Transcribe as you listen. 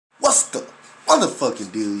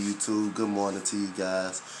Motherfucking deal, YouTube. Good morning to you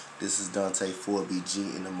guys. This is Dante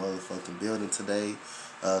 4BG in the motherfucking building today.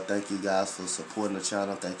 Thank you guys for supporting the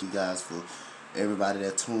channel. Thank you guys for everybody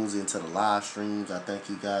that tunes into the live streams. I thank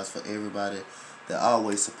you guys for everybody that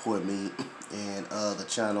always support me and the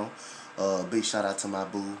channel. Big shout out to my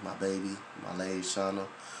boo, my baby, my lady Shauna.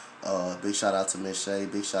 Big shout out to Miss Shay.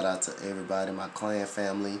 Big shout out to everybody, my clan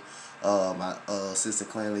family, my assistant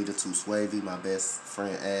clan leader to Swavy, my best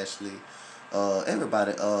friend Ashley.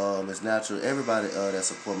 Everybody, Miss Natural, everybody that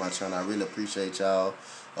support my channel, I really appreciate y'all.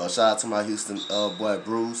 Shout out to my Houston boy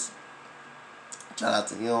Bruce. Shout out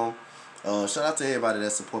to him. Shout out to everybody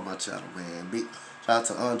that support my channel, man. Big shout out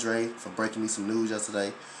to Andre for breaking me some news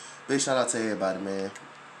yesterday. Big shout out to everybody, man.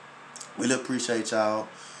 Really appreciate y'all.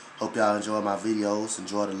 Hope y'all enjoy my videos.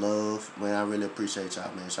 Enjoy the love, man. I really appreciate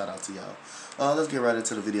y'all, man. Shout out to y'all. Let's get right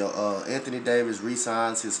into the video. Anthony Davis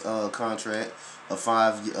re-signs his contract, a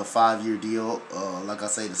five-year deal. Like I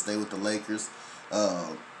say, to stay with the Lakers.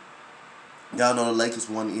 Y'all know the Lakers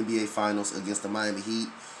won the NBA Finals against the Miami Heat.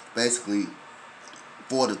 Basically,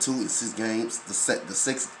 4-2 in 6 games. The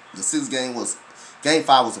sixth game was Game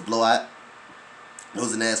 5 was a blowout. It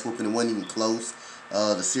was an ass whooping. It wasn't even close.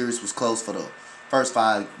 The series was close for the first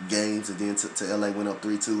 5 games, and then to LA went up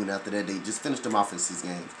 3-2, and after that they just finished them off in 6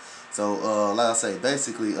 games. So like I say,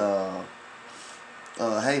 basically, hey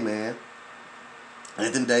man,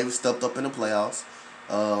 Anthony Davis stepped up in the playoffs.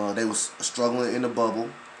 They was struggling in the bubble.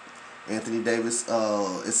 Anthony Davis,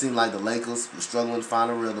 it seemed like the Lakers were struggling to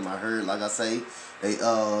find a rhythm. I heard, like I say, they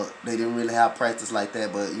didn't really have practice like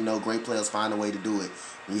that, but you know, great players find a way to do it.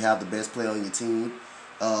 When you have the best player on your team,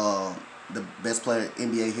 the best player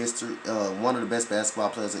in NBA history, one of the best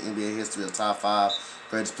basketball players in NBA history, a top 5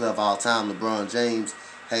 greatest player of all time, LeBron James.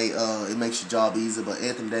 Hey, it makes your job easier, but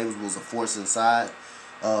Anthony Davis was a force inside,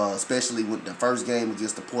 especially with the first game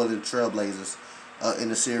against the Portland Trail Blazers in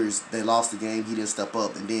the series. They lost the game, he didn't step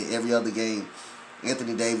up, and then every other game,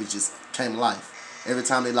 Anthony Davis just came to life. Every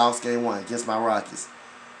time they lost game 1 against my Rockets,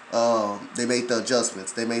 they made the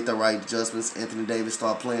adjustments. They made the right adjustments. Anthony Davis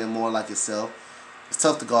started playing more like himself. It's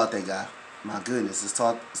tough to guard that guy. My goodness, it's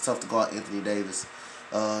tough to guard Anthony Davis.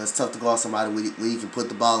 It's tough to guard somebody where he can put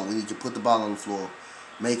the ball on the floor,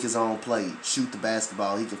 make his own play, shoot the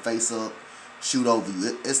basketball. He can face up, shoot over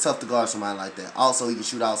you. It's tough to guard somebody like that. Also, he can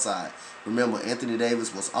shoot outside. Remember, Anthony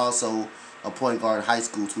Davis was also a point guard in high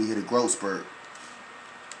school till he hit a growth spurt.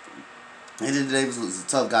 Anthony Davis was a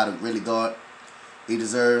tough guy to really guard. He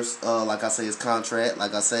deserves, like I say, his contract.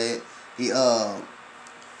 Like I said,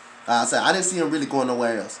 I didn't see him really going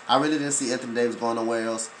nowhere else. I really didn't see Anthony Davis going nowhere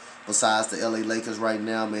else besides the LA Lakers right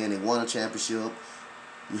now, man. They won a championship.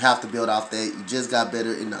 You have to build off that. You just got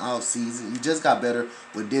better in the offseason. You just got better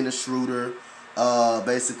with Dennis Schroeder.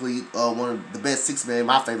 Basically, one of the best 6-man,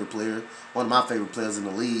 my favorite player. One of my favorite players in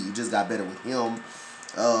the league. You just got better with him.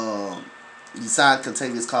 You signed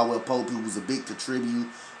Kentavious Caldwell-Pope, who was a big contributor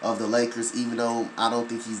of the Lakers, even though I don't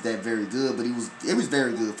think he's that very good, but it was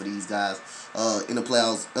very good for these guys in the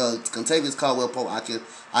playoffs. Kentavious Caldwell-Pope,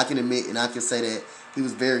 I can admit and I can say that he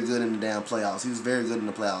was very good in the damn playoffs. He was very good in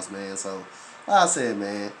the playoffs, man. So, like I said,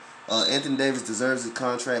 man, Anthony Davis deserves his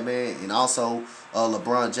contract, man, and also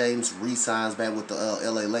LeBron James re-signs back with the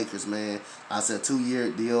LA Lakers, man. I said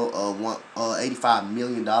 2-year deal, $85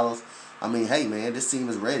 million. I mean, hey, man, this team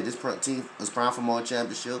is ready. This team is primed for more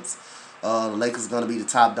championships. The Lakers are going to be the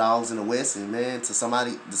top dogs in the West, and, man, to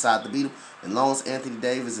somebody decide to beat them, and long as Anthony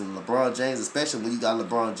Davis and LeBron James, especially when you got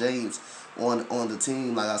LeBron James on the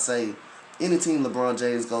team, like I say, any team LeBron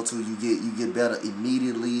James go to, you get better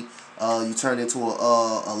immediately. You turn into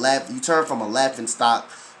you turn from a laughing stock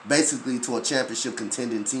basically to a championship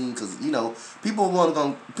contending team, because you know people want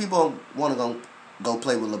to go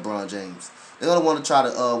play with LeBron James. They're gonna want to try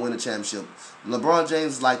to win a championship. LeBron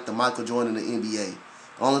James is like the Michael Jordan of the NBA.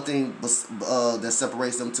 The only thing that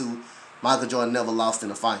separates them two, Michael Jordan never lost in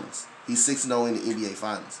the finals. He's 6-0 in the NBA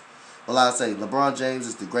Finals. But like I say, LeBron James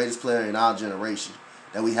is the greatest player in our generation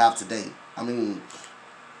that we have today. I mean,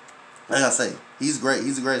 like I say, he's great.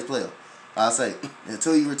 He's the greatest player. Like I say,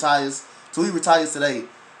 until he retires today,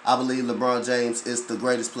 I believe LeBron James is the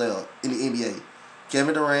greatest player in the NBA.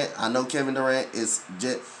 Kevin Durant, I know Kevin Durant is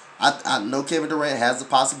I know Kevin Durant has the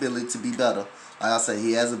possibility to be better. Like I say,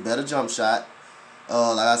 he has a better jump shot.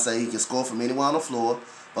 Like I say, he can score from anywhere on the floor.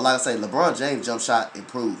 But like I say, LeBron James' jump shot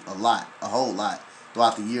improved a lot, a whole lot,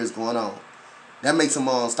 throughout the years going on. That makes him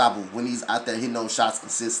more unstoppable when he's out there hitting those shots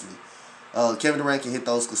consistently. Kevin Durant can hit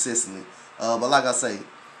those consistently. But like I say,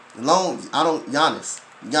 Giannis.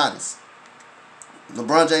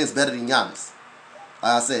 LeBron James better than Giannis.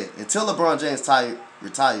 Like I said, until LeBron James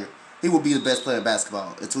retire, he will be the best player in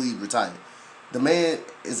basketball until he retires. The man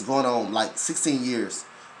is going on like 16 years,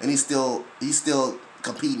 and he's still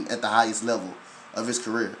competing at the highest level of his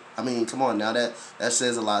career. I mean, come on now, that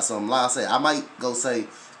says a lot. Something like I say, I might go say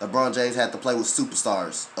LeBron James had to play with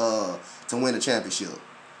superstars to win a championship.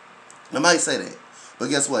 I might say that, but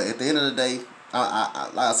guess what? At the end of the day,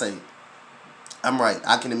 like I say, I'm right.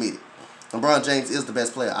 I can admit it. LeBron James is the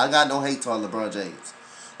best player. I got no hate toward LeBron James.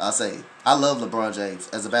 I say, I love LeBron James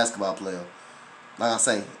as a basketball player. Like I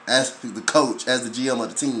say, as the coach, as the GM of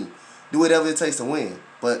the team, do whatever it takes to win.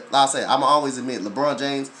 But like I say, I'm always admit LeBron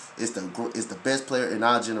James is the best player in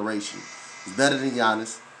our generation. He's better than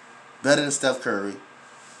Giannis, better than Steph Curry,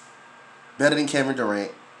 better than Kevin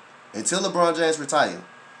Durant. Until LeBron James retire,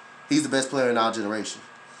 he's the best player in our generation.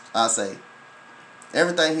 I say,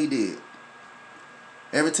 everything he did,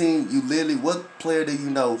 every team, you literally, what player do you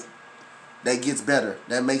know that gets better,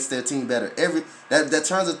 that makes their team better? That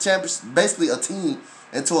turns a champion, basically a team,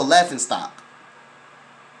 into a laughing stock.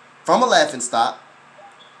 From a laughing stock,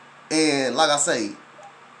 and like I say,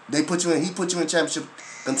 he put you in championship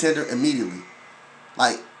contender immediately.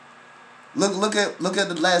 Like, look at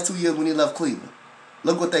the last 2 years when he left Cleveland.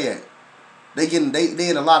 Look what they at. They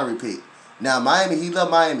in a lottery pick. Now Miami, he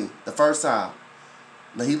left Miami the first time.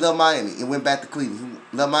 Now he left Miami and went back to Cleveland.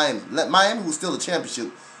 He left Miami. Miami was still a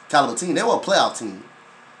championship caliber team. They were a playoff team.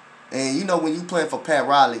 And you know, when you playing for Pat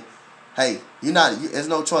Riley, hey, there's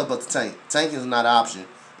no choice but to tank. Tanking is not an option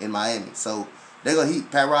in Miami. So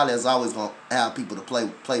Pat Riley is always gonna have people to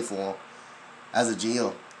play for him as a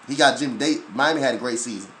GM. He got Miami had a great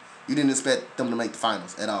season. You didn't expect them to make the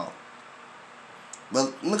finals at all.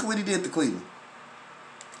 But look at what he did to Cleveland.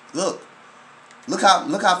 Look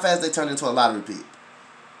how fast they turned into a lottery pick.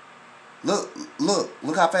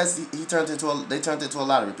 Look how fast they turned into a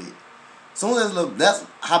lottery pick. Soon as that's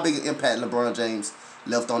how big an impact LeBron James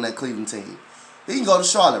left on that Cleveland team. He can go to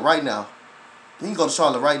Charlotte right now.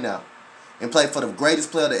 And play for the greatest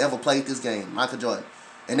player that ever played this game, Michael Jordan.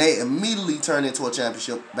 And they immediately turned into a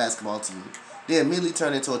championship basketball team.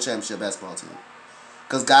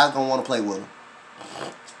 Because guys going to want to play with him.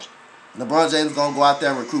 LeBron James going to go out there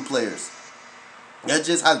and recruit players. That's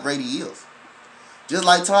just how great he is. Just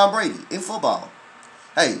like Tom Brady in football.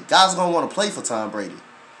 Hey, guys are going to want to play for Tom Brady.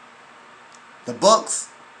 The Bucks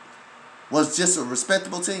was just a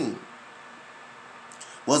respectable team.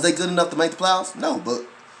 Was they good enough to make the playoffs? No, but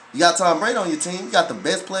you got Tom Brady on your team. You got the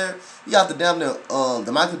best player. You got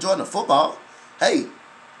the Michael Jordan of football. Hey,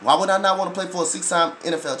 why would I not want to play for a 6-time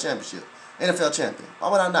NFL champion? Why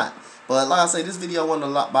would I not? But like I say, this video wasn't a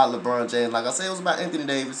lot about LeBron James. Like I say, it was about Anthony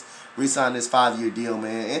Davis re-signing this 5-year deal,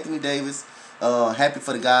 man. Anthony Davis, happy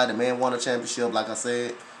for the guy. The man won a championship, like I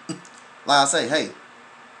said. Like I say, hey,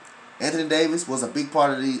 Anthony Davis was a big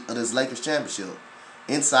part of this Lakers championship.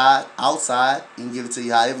 Inside, outside, he can give it to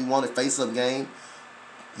you however you want it. Face-up game.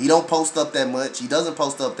 He don't post up that much. He doesn't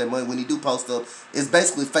post up that much. When he do post up, it's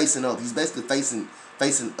basically facing up. He's basically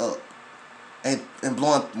facing up. And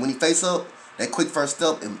blowing, when he face up, that quick first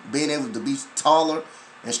step and being able to be taller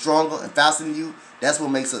and stronger and faster than you, that's what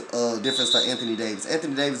makes a difference for Anthony Davis.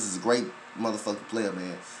 Anthony Davis is a great motherfucking player,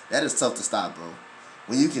 man. That is tough to stop, bro.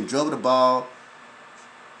 When you can dribble the ball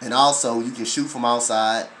and also you can shoot from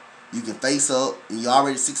outside, you can face up, and you're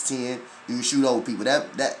already 6'10", you can shoot over people.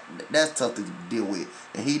 That's tough to deal with.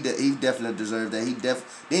 And he definitely deserves that.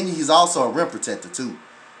 Then he's also a rim protector, too.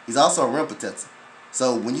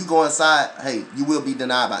 So when you go inside, hey, you will be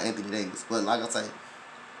denied by Anthony Davis. But like I say,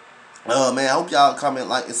 man, I hope y'all comment,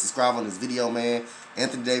 like, and subscribe on this video, man.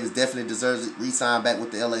 Anthony Davis definitely deserves it. Re-sign back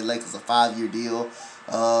with the LA Lakers, a 5-year deal.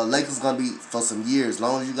 Lakers going to be for some years. As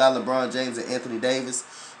long as you got LeBron James and Anthony Davis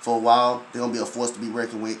for a while, they're going to be a force to be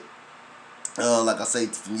reckoned with. Like I say,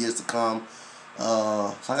 from years to come.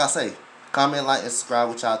 Like I say, comment, like, and subscribe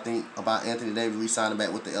what y'all think about Anthony Davis re-signing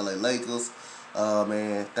back with the LA Lakers.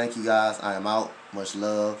 Man, thank you guys. I am out. Much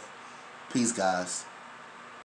love. Peace, guys.